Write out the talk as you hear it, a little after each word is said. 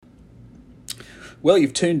Well,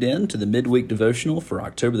 you've tuned in to the midweek devotional for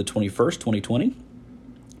October the 21st, 2020.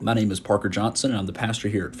 My name is Parker Johnson, and I'm the pastor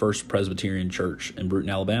here at First Presbyterian Church in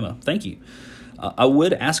Brewton, Alabama. Thank you. I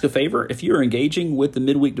would ask a favor. If you're engaging with the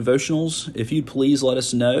midweek devotionals, if you'd please let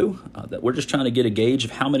us know that we're just trying to get a gauge of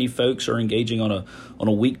how many folks are engaging on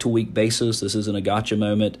a week-to-week basis. This isn't a gotcha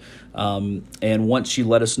moment. And once you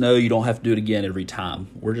let us know, you don't have to do it again every time.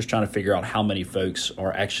 We're just trying to figure out how many folks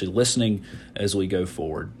are actually listening as we go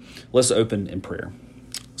forward. Let's open in prayer.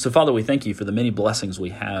 So, Father, we thank you for the many blessings we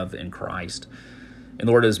have in Christ. And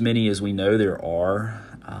Lord, as many as we know there are,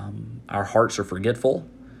 our hearts are forgetful.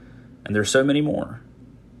 And there's so many more.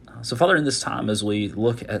 So, Father, in this time, as we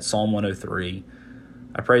look at Psalm 103,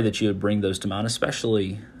 I pray that you would bring those to mind,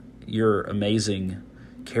 especially your amazing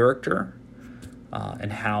character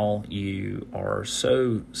and how you are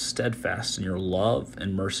so steadfast in your love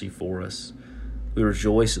and mercy for us. We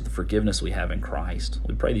rejoice at the forgiveness we have in Christ.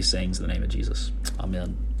 We pray these things in the name of Jesus.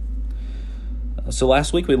 Amen. So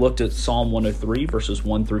last week we looked at Psalm 103, verses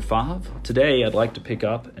 1 through 5. Today I'd like to pick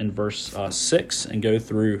up in verse 6 and go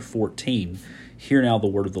through 14. Hear now the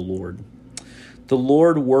word of the Lord. The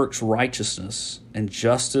Lord works righteousness and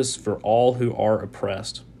justice for all who are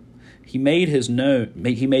oppressed. He made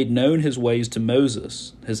known his ways to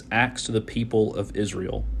Moses, his acts to the people of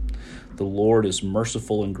Israel. The Lord is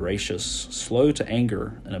merciful and gracious, slow to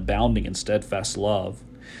anger, and abounding in steadfast love.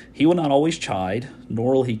 He will not always chide,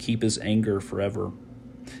 nor will he keep his anger forever.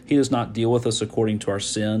 He does not deal with us according to our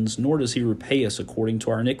sins, nor does he repay us according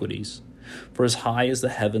to our iniquities. For as high as the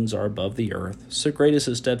heavens are above the earth, so great is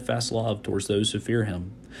his steadfast love towards those who fear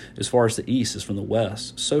him. As far as the east is from the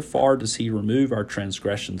west, so far does he remove our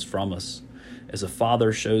transgressions from us. As a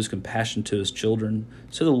father shows compassion to his children,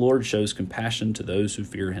 so the Lord shows compassion to those who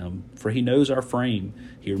fear him. For he knows our frame.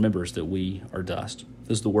 He remembers that we are dust.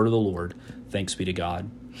 This is the word of the Lord. Thanks be to God.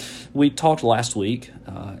 We talked last week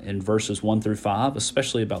in verses 1 through 5,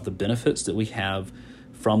 especially about the benefits that we have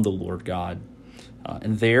from the Lord God.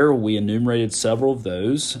 And there we enumerated several of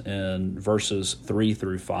those in verses 3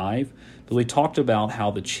 through 5. But we talked about how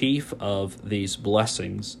the chief of these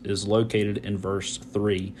blessings is located in verse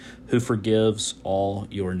 3, who forgives all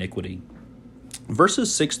your iniquity.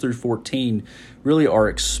 Verses 6 through 14 really are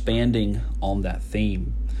expanding on that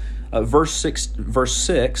theme. Verse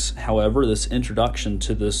 6, however, this introduction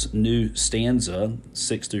to this new stanza,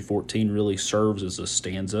 6 through 14, really serves as a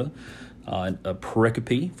stanza, a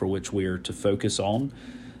pericope for which we are to focus on.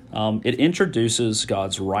 It introduces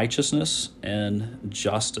God's righteousness and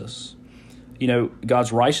justice. You know,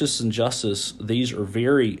 God's righteousness and justice, these are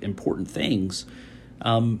very important things,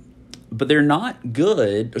 but they're not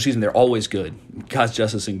good. They're always good. God's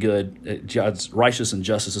justice and good, God's righteousness and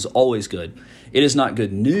justice is always good. It is not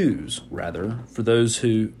good news, rather, for those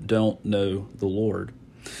who don't know the Lord.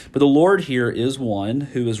 But the Lord here is one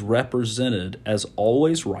who is represented as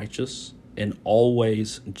always righteous and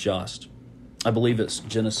always just. I believe it's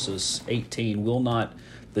Genesis 18. Will not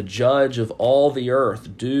the judge of all the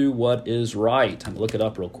earth do what is right? I'm going to look it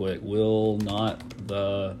up real quick. Will not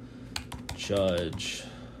the judge...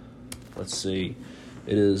 Let's see.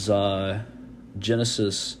 It is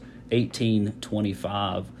Genesis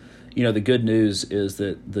 18:25. You know, the good news is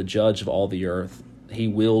that the judge of all the earth, he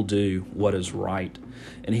will do what is right.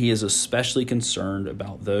 And he is especially concerned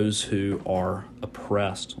about those who are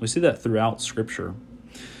oppressed. We see that throughout Scripture.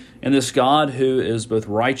 And this God who is both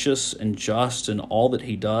righteous and just in all that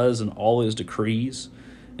he does and all his decrees.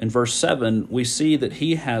 In verse 7, we see that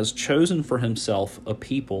he has chosen for himself a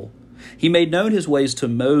people. He made known his ways to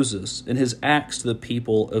Moses and his acts to the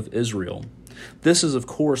people of Israel. This is, of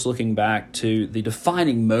course, looking back to the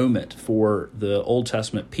defining moment for the Old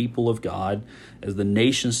Testament people of God as the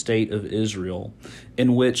nation state of Israel,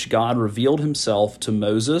 in which God revealed himself to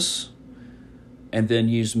Moses and then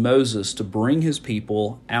used Moses to bring his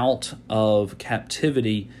people out of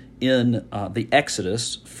captivity in the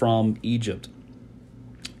Exodus from Egypt.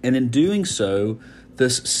 And in doing so,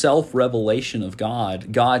 this self-revelation of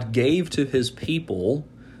God gave to his people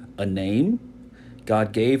a name.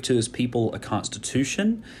 God gave to his people a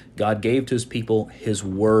constitution. God gave to his people his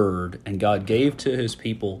word. And God gave to his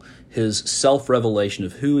people his self-revelation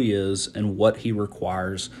of who he is and what he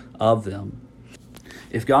requires of them.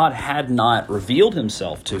 If God had not revealed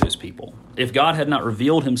himself to his people, if God had not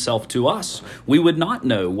revealed himself to us, we would not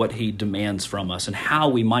know what he demands from us and how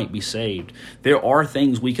we might be saved. There are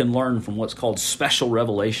things we can learn from what's called special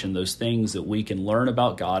revelation, those things that we can learn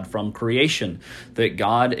about God from creation, that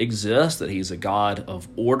God exists, that he's a God of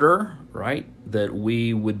order, right? That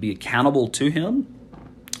we would be accountable to him.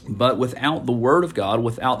 But without the Word of God,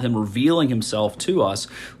 without Him revealing Himself to us,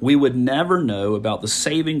 we would never know about the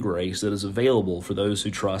saving grace that is available for those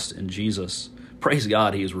who trust in Jesus. Praise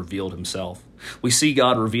God, He has revealed Himself. We see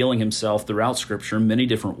God revealing Himself throughout Scripture in many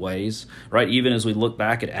different ways, right? Even as we look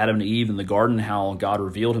back at Adam and Eve in the garden, how God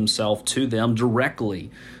revealed Himself to them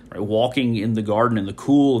directly, right? Walking in the garden in the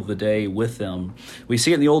cool of the day with them. We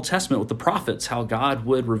see it in the Old Testament with the prophets, how God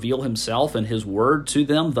would reveal Himself and His word to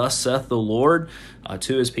them, thus saith the Lord,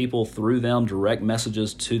 to His people through them, direct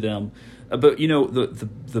messages to them. But,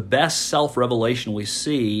 the best self-revelation we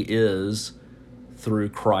see is through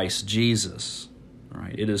Christ Jesus.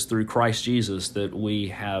 Right? It is through Christ Jesus that we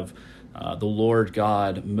have the Lord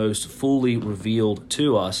God most fully revealed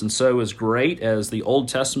to us. And so as great as the Old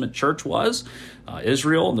Testament church was,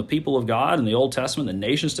 Israel and the people of God in the Old Testament, the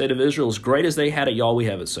nation state of Israel, as great as they had it, y'all, we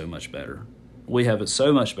have it so much better. We have it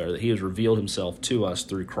so much better that He has revealed Himself to us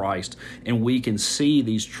through Christ, and we can see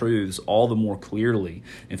these truths all the more clearly.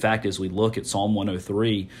 In fact, as we look at Psalm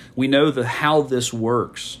 103, we know how this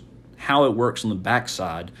works, how it works on the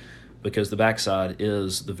backside, because the backside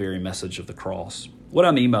is the very message of the cross. What do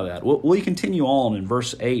I mean by that? Well, we continue on in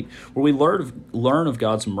verse 8, where we learn of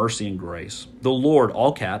God's mercy and grace. The Lord,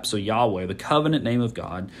 all caps, so Yahweh, the covenant name of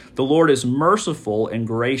God, the Lord is merciful and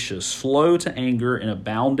gracious, slow to anger, and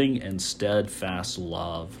abounding in steadfast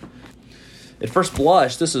love. At first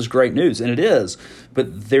blush, this is great news, and it is,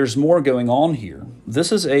 but there's more going on here.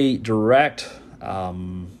 This is a direct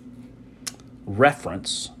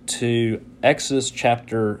reference to Exodus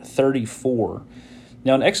chapter 34.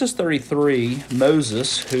 Now in Exodus 33,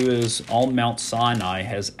 Moses, who is on Mount Sinai,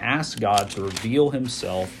 has asked God to reveal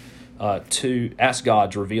himself to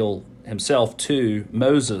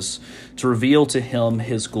Moses, to reveal to him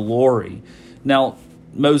His glory. Now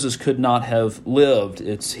Moses could not have lived;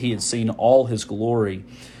 he had seen all His glory.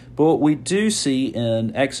 But what we do see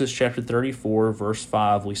in Exodus chapter 34, verse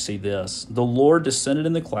 5, we see this. The Lord descended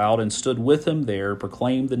in the cloud and stood with him there,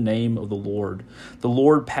 proclaimed the name of the Lord. The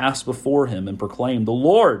Lord passed before him and proclaimed, the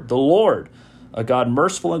Lord, a God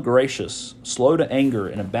merciful and gracious, slow to anger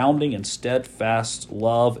and abounding in steadfast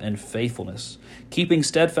love and faithfulness, keeping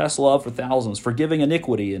steadfast love for thousands, forgiving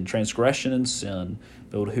iniquity and transgression and sin,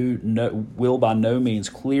 but who will by no means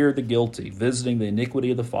clear the guilty, visiting the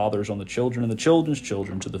iniquity of the fathers on the children and the children's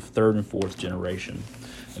children to the third and fourth generation.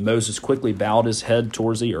 And Moses quickly bowed his head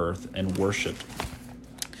towards the earth and worshipped.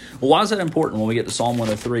 Well, why is that important when we get to Psalm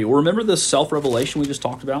 103? Well, remember this self-revelation we just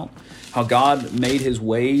talked about? How God made His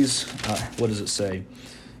ways, what does it say?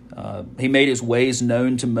 He made His ways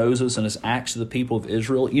known to Moses and His acts to the people of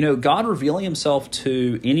Israel. God revealing Himself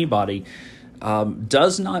to anybody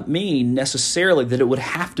does not mean necessarily that it would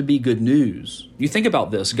have to be good news. You think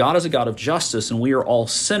about this. God is a God of justice, and we are all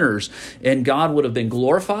sinners, and God would have been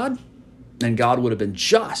glorified, and God would have been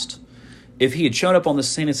just if He had shown up on the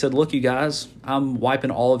scene and said, look, you guys, I'm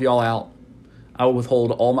wiping all of y'all out. I will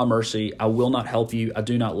withhold all my mercy. I will not help you. I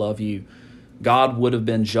do not love you. God would have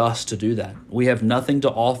been just to do that. We have nothing to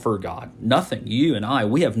offer God. Nothing. You and I,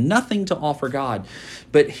 we have nothing to offer God.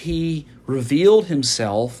 But He revealed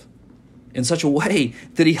Himself in such a way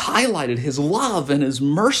that He highlighted His love and His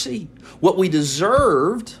mercy. What we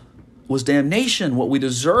deserved was damnation. What we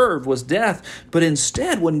deserved was death. But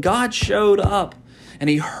instead, when God showed up and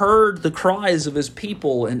He heard the cries of His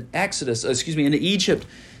people in Egypt,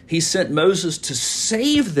 He sent Moses to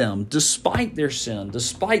save them despite their sin,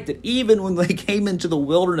 despite that even when they came into the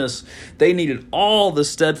wilderness, they needed all the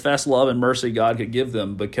steadfast love and mercy God could give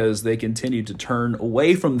them because they continued to turn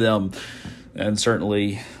away from them. And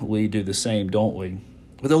certainly we do the same, don't we?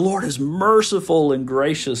 But the Lord is merciful and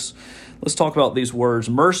gracious. Let's talk about these words.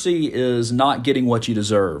 Mercy is not getting what you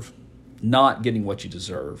deserve. Not getting what you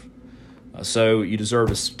deserve. So you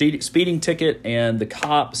deserve a speeding ticket, and the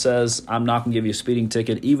cop says, I'm not going to give you a speeding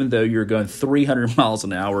ticket, even though you're going 300 miles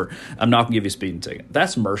an hour. I'm not going to give you a speeding ticket.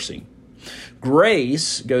 That's mercy.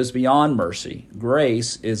 Grace goes beyond mercy.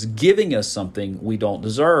 Grace is giving us something we don't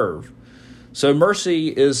deserve. So mercy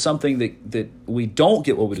is something that we don't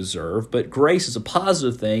get what we deserve, but grace is a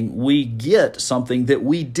positive thing. We get something that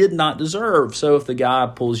we did not deserve. So if the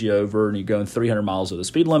guy pulls you over and you're going 300 miles at the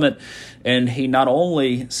speed limit, and he not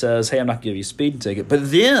only says, hey, I'm not going to give you a speeding ticket,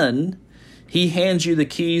 but then he hands you the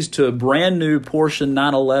keys to a brand new Porsche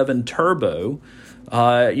 911 Turbo.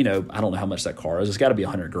 I don't know how much that car is. It's got to be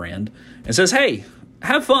 $100,000. And says, hey,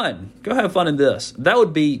 have fun. Go have fun in this. That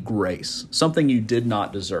would be grace, something you did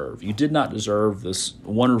not deserve. You did not deserve this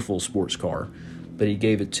wonderful sports car, but he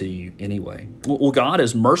gave it to you anyway. Well, God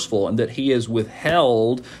is merciful in that he has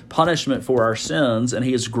withheld punishment for our sins, and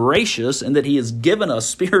he is gracious in that he has given us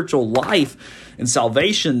spiritual life and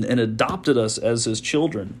salvation and adopted us as his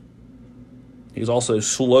children. He is also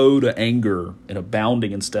slow to anger and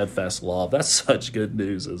abounding in steadfast love. That's such good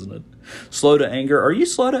news, isn't it? Slow to anger. Are you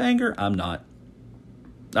slow to anger? I'm not.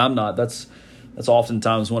 That's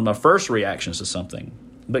oftentimes one of my first reactions to something.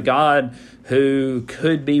 But God, who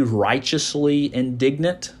could be righteously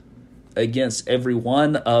indignant against every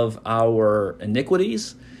one of our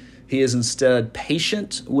iniquities, he is instead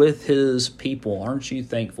patient with his people. Aren't you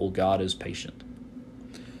thankful God is patient?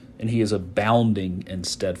 And he is abounding in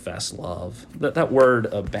steadfast love. That word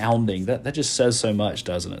abounding, that just says so much,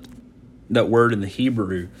 doesn't it? That word in the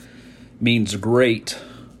Hebrew means great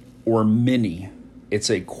or many. It's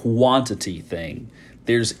a quantity thing.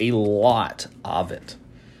 There's a lot of it.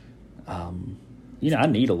 I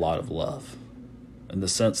need a lot of love in the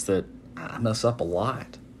sense that I mess up a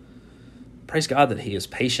lot. Praise God that he is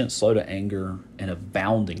patient, slow to anger, and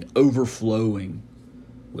abounding, overflowing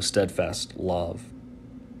with steadfast love.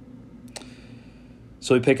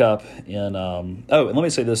 So we pick up in, and let me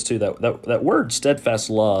say this too, that word steadfast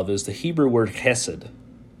love is the Hebrew word chesed.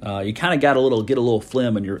 You kind of got get a little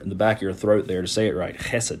phlegm in the back of your throat there to say it right,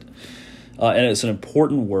 chesed. And it's an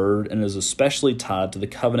important word, and is especially tied to the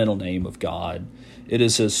covenantal name of God. It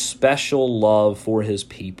is his special love for his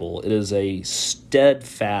people. It is a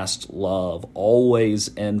steadfast love, always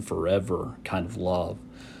and forever kind of love.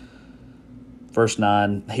 Verse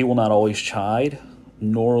 9, he will not always chide,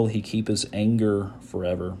 nor will he keep his anger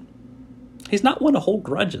forever. He's not one to hold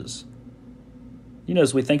grudges.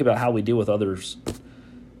 As we think about how we deal with others,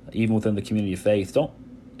 even within the community of faith,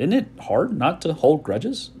 isn't it hard not to hold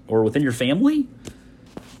grudges? Or within your family?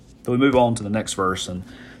 But we move on to the next verse, and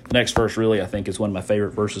the next verse really, I think, is one of my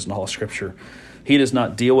favorite verses in all of Scripture. He does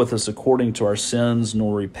not deal with us according to our sins,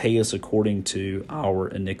 nor repay us according to our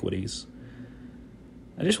iniquities.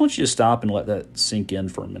 I just want you to stop and let that sink in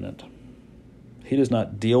for a minute. He does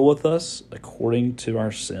not deal with us according to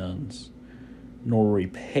our sins, nor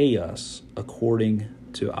repay us according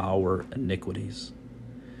to our iniquities.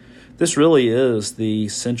 This really is the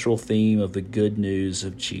central theme of the good news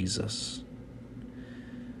of Jesus.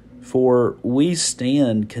 For we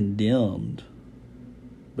stand condemned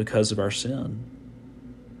because of our sin.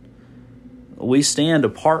 We stand,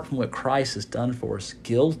 apart from what Christ has done for us,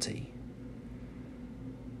 guilty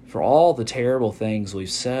for all the terrible things we've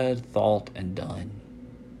said, thought, and done.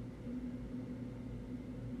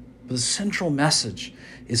 But the central message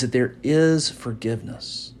is that there is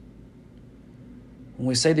forgiveness. When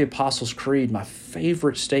we say the Apostles' Creed, my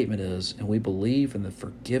favorite statement is, and we believe in the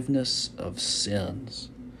forgiveness of sins.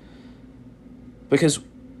 Because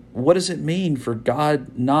what does it mean for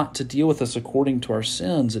God not to deal with us according to our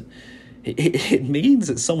sins? It means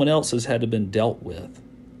that someone else has had to been dealt with.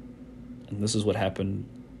 And this is what happened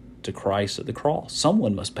to Christ at the cross.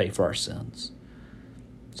 Someone must pay for our sins.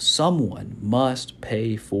 Someone must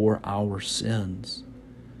pay for our sins.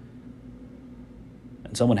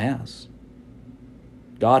 And someone has.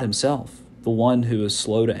 God himself, the one who is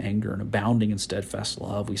slow to anger and abounding in steadfast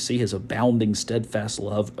love. We see his abounding, steadfast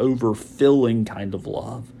love, overfilling kind of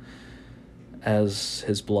love as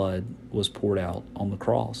his blood was poured out on the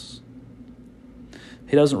cross.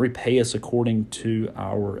 He doesn't repay us according to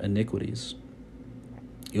our iniquities.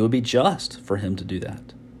 It would be just for him to do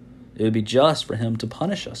that. It would be just for him to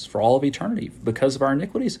punish us for all of eternity because of our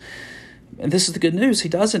iniquities. And this is the good news. He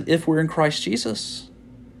doesn't if we're in Christ Jesus.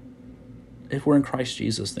 If we're in Christ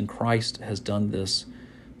Jesus, then Christ has done this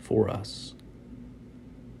for us.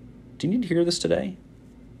 Do you need to hear this today?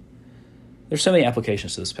 There's so many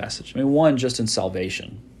applications to this passage. One, just in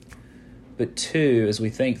salvation. But two, as we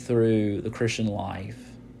think through the Christian life,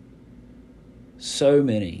 so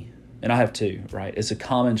many, and I have two, right? It's a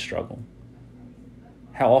common struggle.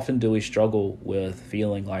 How often do we struggle with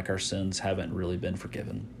feeling like our sins haven't really been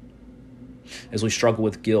forgiven? As we struggle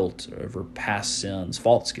with guilt over past sins,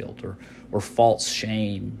 false guilt or false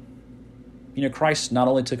shame. Christ not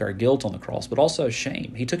only took our guilt on the cross, but also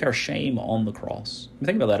shame. He took our shame on the cross.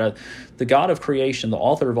 Think about that. The God of creation, the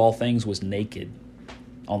author of all things, was naked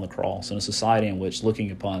on the cross in a society in which looking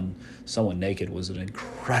upon someone naked was an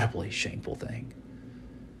incredibly shameful thing.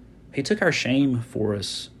 He took our shame for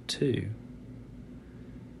us too.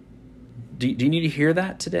 Do you need to hear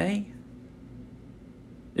that today?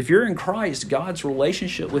 If you're in Christ, God's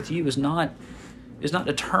relationship with you is not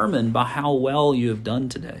determined by how well you have done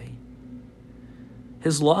today.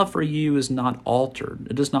 His love for you is not altered.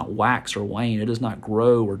 It does not wax or wane. It does not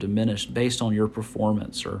grow or diminish based on your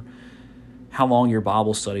performance or how long your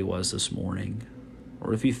Bible study was this morning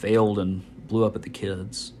or if you failed and blew up at the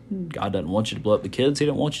kids. God doesn't want you to blow up the kids. He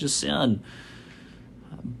doesn't want you to sin.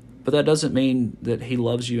 But that doesn't mean that he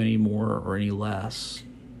loves you any more or any less.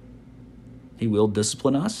 He will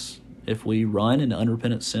discipline us if we run into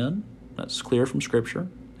unrepentant sin. That's clear from Scripture.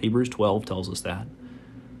 Hebrews 12 tells us that.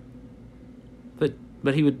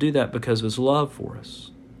 But he would do that because of his love for us.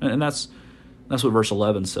 And that's what verse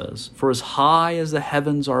 11 says. For as high as the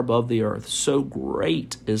heavens are above the earth, so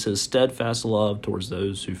great is his steadfast love towards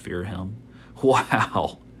those who fear him.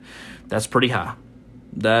 Wow, that's pretty high.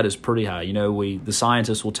 That is pretty high. You know, the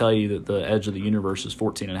scientists will tell you that the edge of the universe is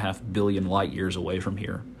 14.5 billion light years away from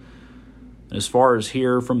here. And as far as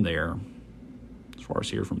here from there,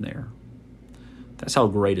 that's how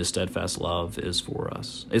great his steadfast love is for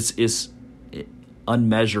us. It's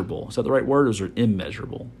unmeasurable. Is that the right word, or is it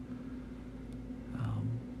immeasurable?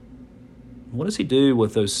 What does he do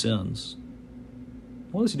with those sins?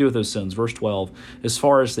 Verse 12, as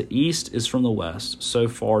far as the east is from the west, so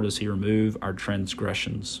far does he remove our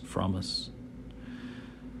transgressions from us.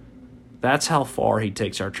 That's how far he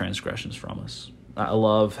takes our transgressions from us. I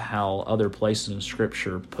love how other places in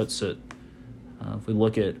Scripture puts it. If we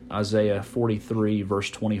look at Isaiah 43, verse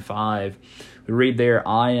 25, we read there,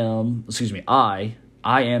 I am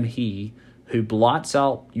he who blots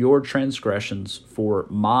out your transgressions for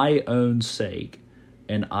my own sake,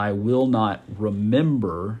 and I will not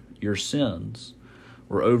remember your sins.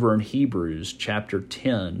 Or over in Hebrews chapter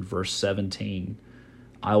 10, verse 17,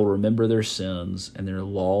 I will remember their sins and their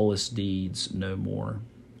lawless deeds no more.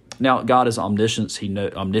 Now, God is omniscient. He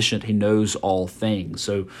knows all things.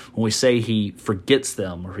 So when we say he forgets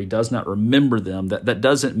them or he does not remember them, that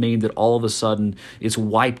doesn't mean that all of a sudden it's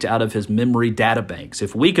wiped out of his memory databanks.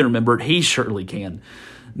 If we can remember it, he surely can.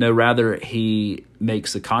 No, rather, he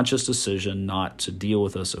makes the conscious decision not to deal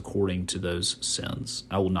with us according to those sins.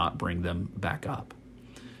 I will not bring them back up.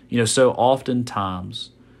 You know, so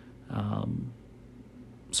oftentimes,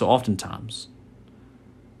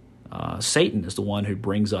 Satan is the one who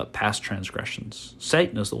brings up past transgressions.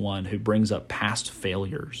 Satan is the one who brings up past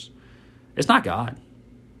failures. It's not God.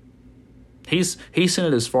 He's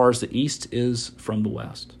sent it as far as the east is from the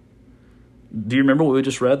west. Do you remember what we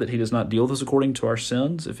just read, that he does not deal with us according to our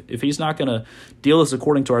sins? If he's not going to deal with us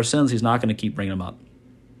according to our sins, he's not going to keep bringing them up.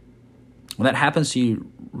 When that happens to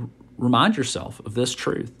you, remind yourself of this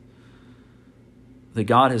truth, that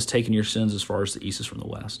God has taken your sins as far as the east is from the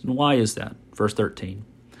west. And why is that? Verse 13.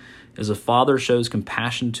 As a father shows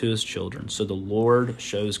compassion to his children, so the Lord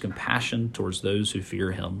shows compassion towards those who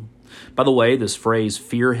fear him. By the way, this phrase,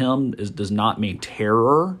 fear him, does not mean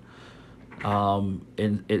terror.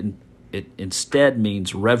 It instead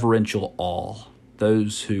means reverential awe,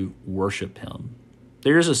 those who worship him.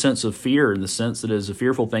 There is a sense of fear, in the sense that it is a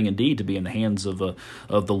fearful thing indeed to be in the hands of the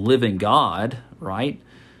living God, right?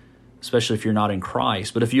 Especially if you're not in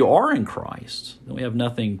Christ. But if you are in Christ, then we have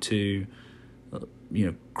nothing to...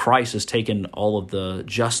 Christ has taken all of the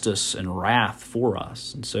justice and wrath for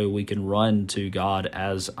us. And so we can run to God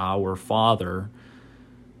as our Father,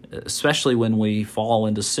 especially when we fall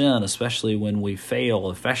into sin, especially when we fail,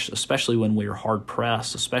 especially when we are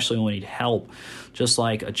hard-pressed, especially when we need help. Just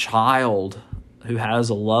like a child who has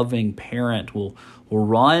a loving parent will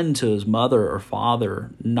run to his mother or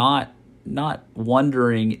father, not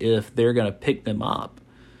wondering if they're going to pick them up.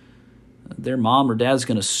 Their mom or dad's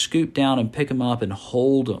going to scoop down and pick them up and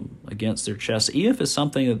hold them against their chest, even if it's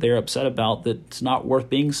something that they're upset about that's not worth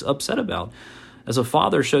being upset about. As a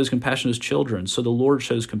father shows compassion to his children, so the Lord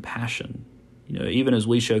shows compassion. Even as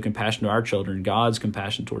we show compassion to our children, God's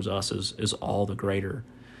compassion towards us is all the greater.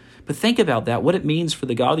 But think about that, what it means for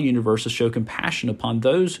the God of the universe to show compassion upon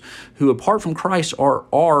those who, apart from Christ, are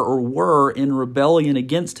or were in rebellion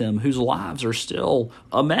against him, whose lives are still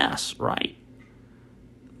a mess, right?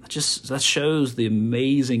 That shows the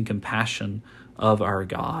amazing compassion of our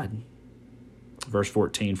God. Verse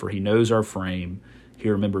 14, for he knows our frame. He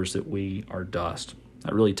remembers that we are dust.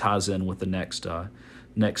 That really ties in with the next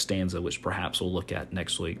stanza, which perhaps we'll look at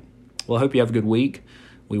next week. Well, I hope you have a good week.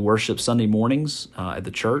 We worship Sunday mornings at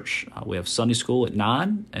the church. We have Sunday school at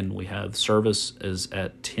 9, and we have service is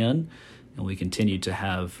at 10, and we continue to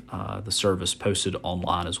have the service posted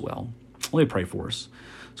online as well. Let me pray for us.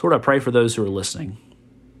 So Lord, I pray for those who are listening,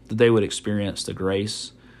 that they would experience the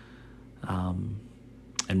grace and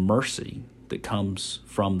mercy that comes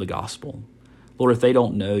from the gospel. Lord, if they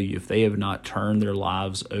don't know you, if they have not turned their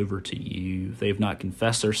lives over to you, if they have not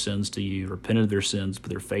confessed their sins to you, repented of their sins, put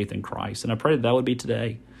their faith in Christ, and I pray that would be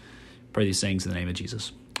today. I pray these things in the name of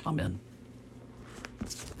Jesus. Amen.